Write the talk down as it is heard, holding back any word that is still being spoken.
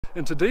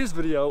In today's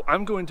video,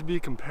 I'm going to be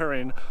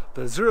comparing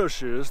the Xero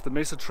shoes, the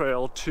Mesa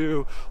Trail,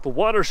 to the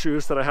water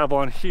shoes that I have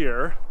on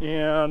here,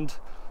 and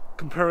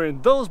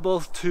comparing those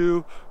both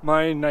to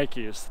my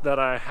Nikes that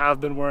I have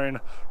been wearing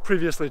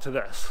previously to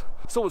this.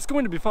 So it's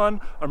going to be fun.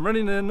 I'm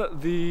running in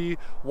the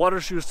water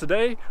shoes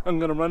today, I'm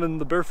gonna run in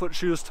the barefoot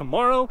shoes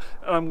tomorrow,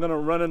 and I'm gonna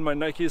run in my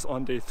Nikes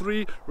on day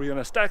 3. We're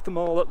gonna stack them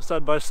all up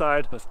side by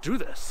side. Let's do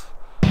this.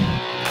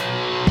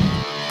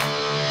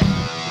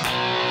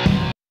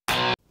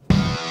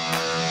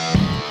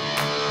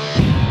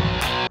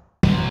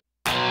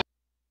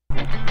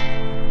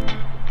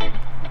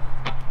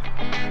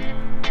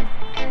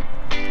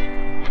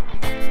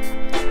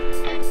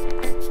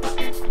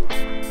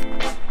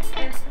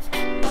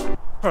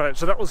 Alright,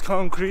 so that was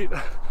concrete.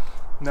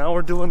 Now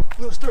we're doing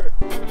loose dirt.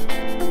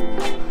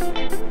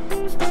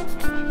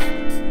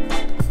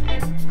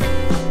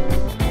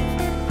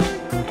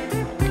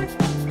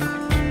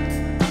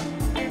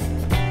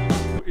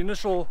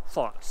 Initial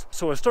thoughts.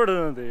 So I started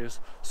on these,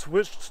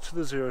 switched to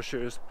the Xero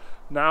shoes.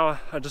 Now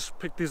I just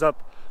picked these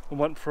up and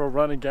went for a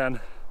run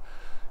again.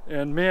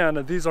 And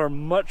man, these are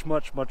much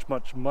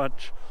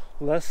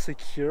less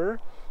secure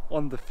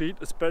on the feet,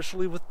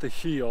 especially with the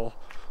heel,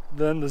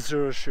 than the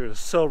Xero shoes.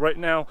 So right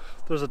now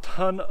there's a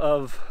ton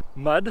of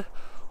mud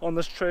on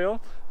this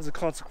trail as a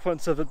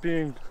consequence of it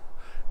being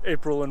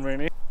April and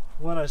rainy.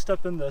 When I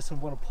step in this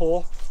and want to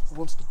pull, it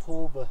wants to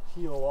pull the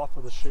heel off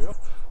of the shoe.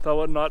 That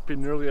would not be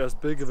nearly as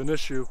big of an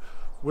issue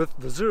with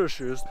the Xero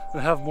shoes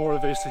and have more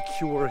of a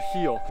secure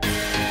heel.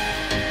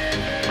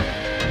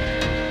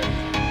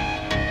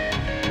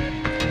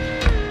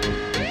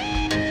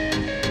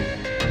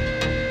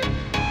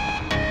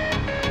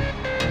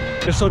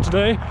 Okay, so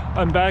today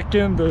I'm back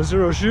in the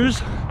Xero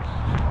shoes,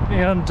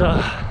 and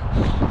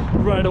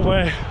right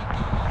away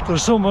they're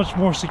so much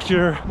more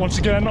secure. Once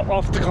again,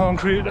 off the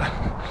concrete,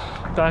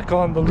 back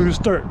on the loose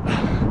dirt.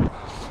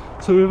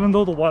 So even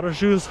though the water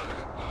shoes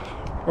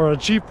are a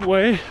cheap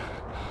way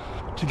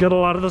to get a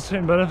lot of the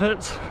same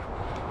benefits,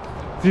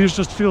 these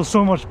just feel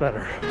so much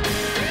better.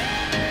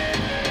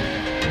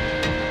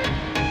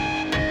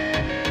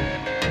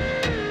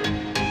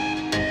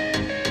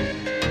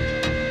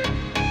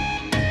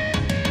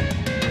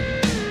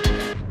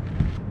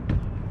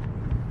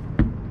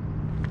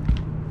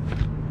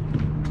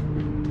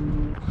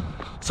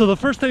 So the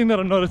first thing that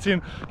I'm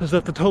noticing is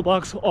that the toe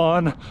box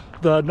on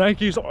the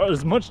Nikes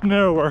is much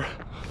narrower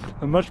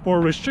and much more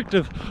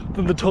restrictive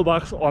than the toe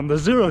box on the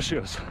Xero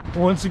shoes.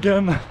 Once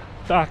again,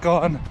 back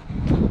on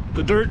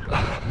the dirt.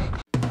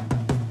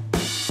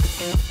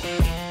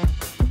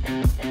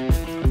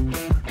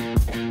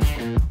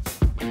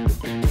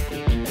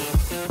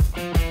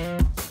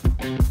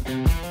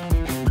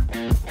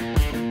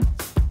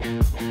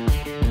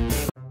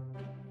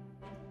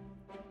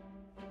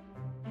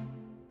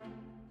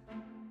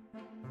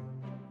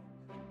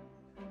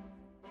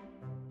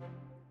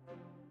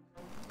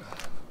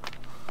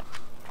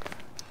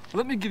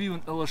 Let me give you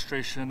an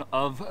illustration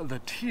of the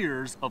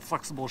tiers of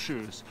flexible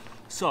shoes.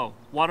 So,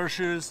 water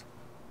shoes,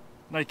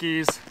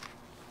 Nikes,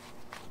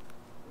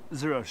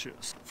 Xero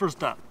shoes.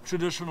 First up,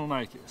 traditional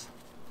Nikes.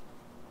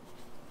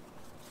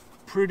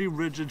 Pretty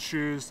rigid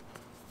shoes,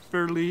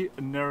 fairly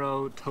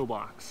narrow toe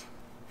box.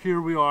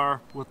 Here we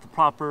are with the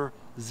proper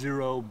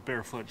Xero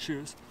barefoot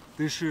shoes.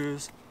 These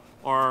shoes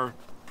are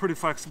pretty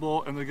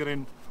flexible, and they're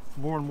getting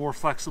more and more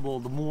flexible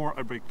the more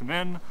I break them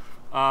in.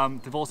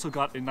 They've also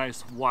got a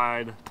nice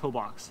wide toe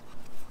box.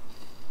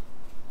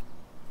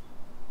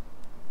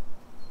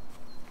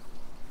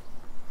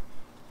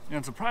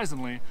 And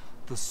surprisingly,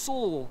 the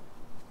sole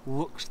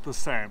looks the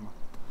same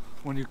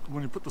when you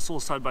put the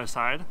soles side by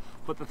side.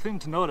 But the thing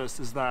to notice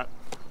is that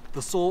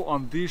the sole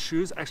on these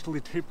shoes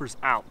actually tapers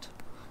out,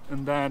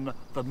 and then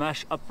the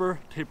mesh upper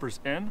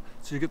tapers in,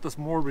 so you get this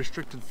more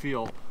restricted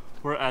feel.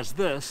 Whereas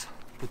this,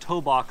 the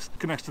toe box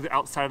connects to the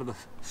outside of the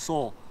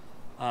sole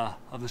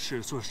of the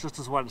shoe, so it's just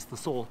as wide as the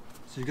sole,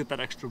 so you get that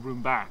extra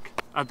room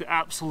back. At the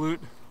absolute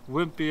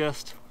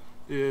wimpiest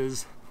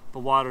is the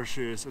water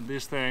shoes, and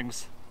these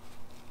things,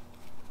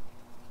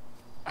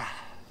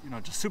 you know,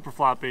 just super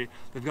floppy.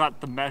 They've got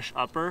the mesh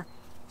upper,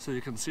 so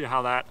you can see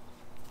how that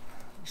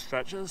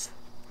stretches.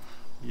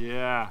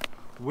 Yeah,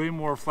 way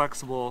more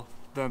flexible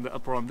than the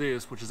upper on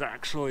these, which is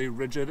actually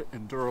rigid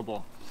and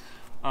durable.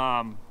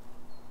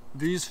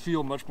 These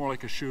feel much more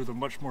like a shoe. They're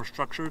much more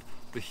structured.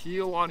 The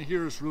heel on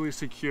here is really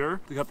secure.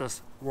 They got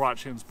this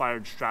Warachi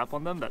inspired strap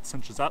on them that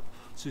cinches up.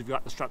 So you've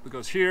got the strap that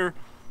goes here,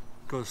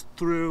 goes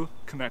through,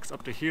 connects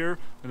up to here,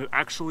 and it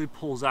actually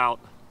pulls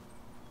out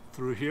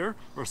through here,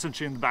 or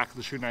cinching the back of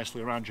the shoe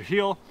nicely around your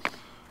heel.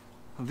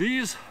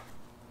 These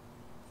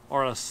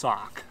are a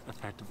sock,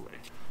 effectively,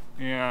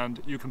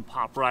 and you can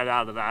pop right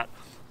out of that.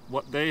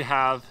 What they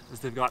have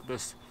is they've got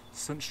this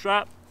cinch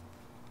strap,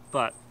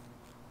 but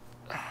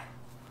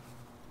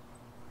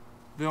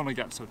they only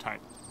get so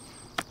tight.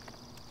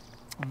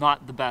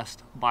 Not the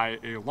best by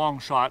a long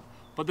shot,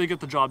 but they get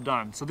the job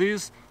done. So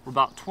these were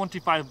about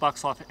 25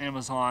 bucks off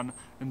Amazon,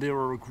 and they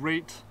were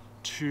great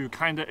to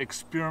kind of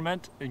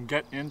experiment and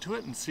get into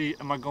it and see,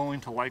 am I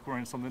going to like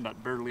wearing something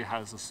that barely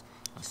has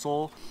a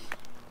sole.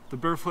 The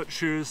barefoot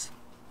shoes,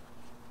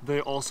 they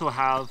also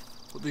have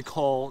what they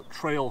call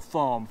trail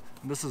foam.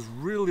 And this is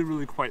really,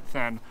 really quite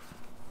thin.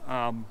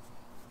 Don't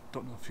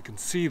know if you can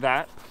see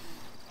that.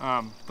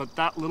 But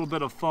that little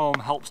bit of foam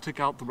helps take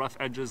out the rough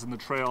edges in the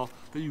trail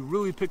that you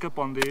really pick up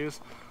on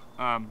these.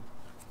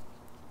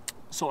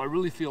 So I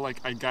really feel like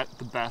I get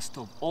the best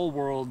of all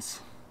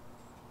worlds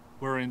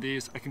wearing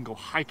these. I can go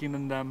hiking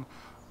in them.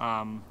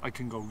 I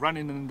can go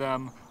running in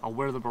them. I'll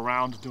wear them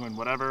around doing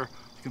whatever.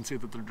 You can see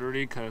that they're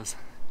dirty because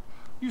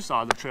you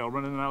saw the trail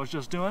running I was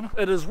just doing.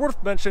 It is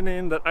worth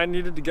mentioning that I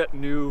needed to get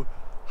new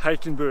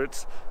hiking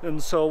boots,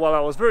 and so while I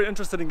was very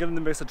interested in getting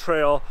the Mesa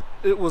Trail,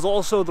 it was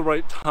also the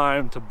right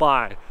time to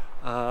buy.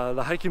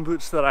 The hiking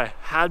boots that I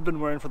had been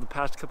wearing for the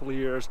past couple of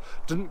years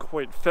didn't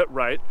quite fit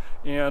right,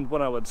 and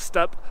when I would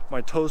step,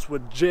 my toes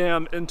would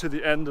jam into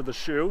the end of the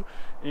shoe,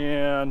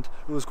 and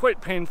it was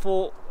quite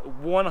painful.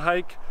 One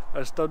hike,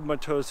 I stubbed my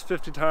toes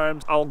 50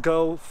 times. I'll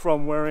go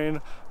from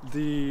wearing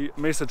the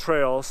Mesa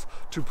Trails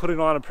to putting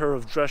on a pair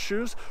of dress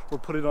shoes or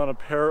putting on a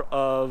pair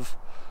of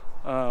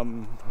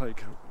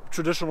like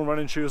traditional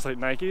running shoes like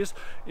Nikes,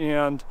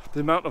 and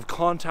the amount of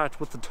contact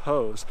with the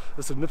toes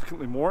is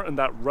significantly more, and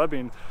that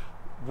rubbing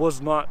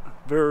was not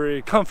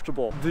very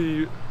comfortable.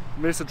 The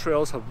Mesa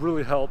Trails have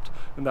really helped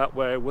in that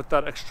way with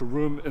that extra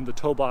room in the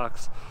toe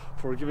box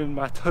for giving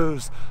my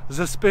toes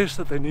the space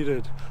that they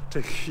needed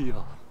to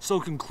heal. So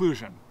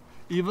conclusion,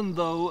 even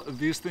though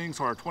these things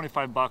are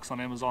 25 bucks on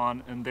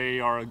Amazon and they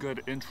are a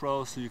good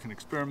intro so you can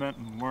experiment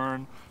and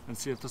learn and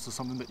see if this is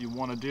something that you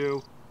want to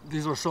do,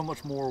 these are so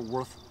much more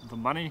worth the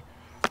money.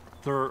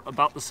 They're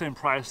about the same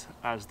price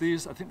as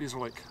these. I think these are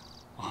like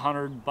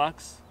 100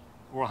 bucks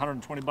or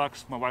 120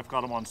 bucks. My wife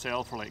got them on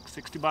sale for like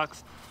 60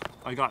 bucks.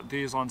 I got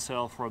these on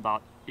sale for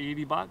about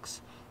 80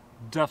 bucks.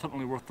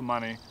 Definitely worth the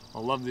money. I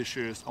love these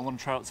shoes. I want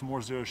to try out some more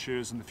Xero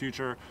shoes in the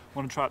future. I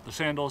want to try out the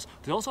sandals.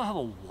 They also have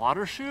a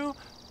water shoe,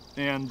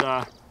 and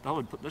that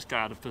would put this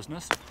guy out of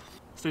business.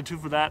 Stay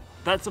tuned for that.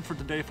 That's it for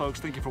today, folks.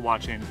 Thank you for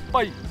watching.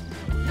 Bye.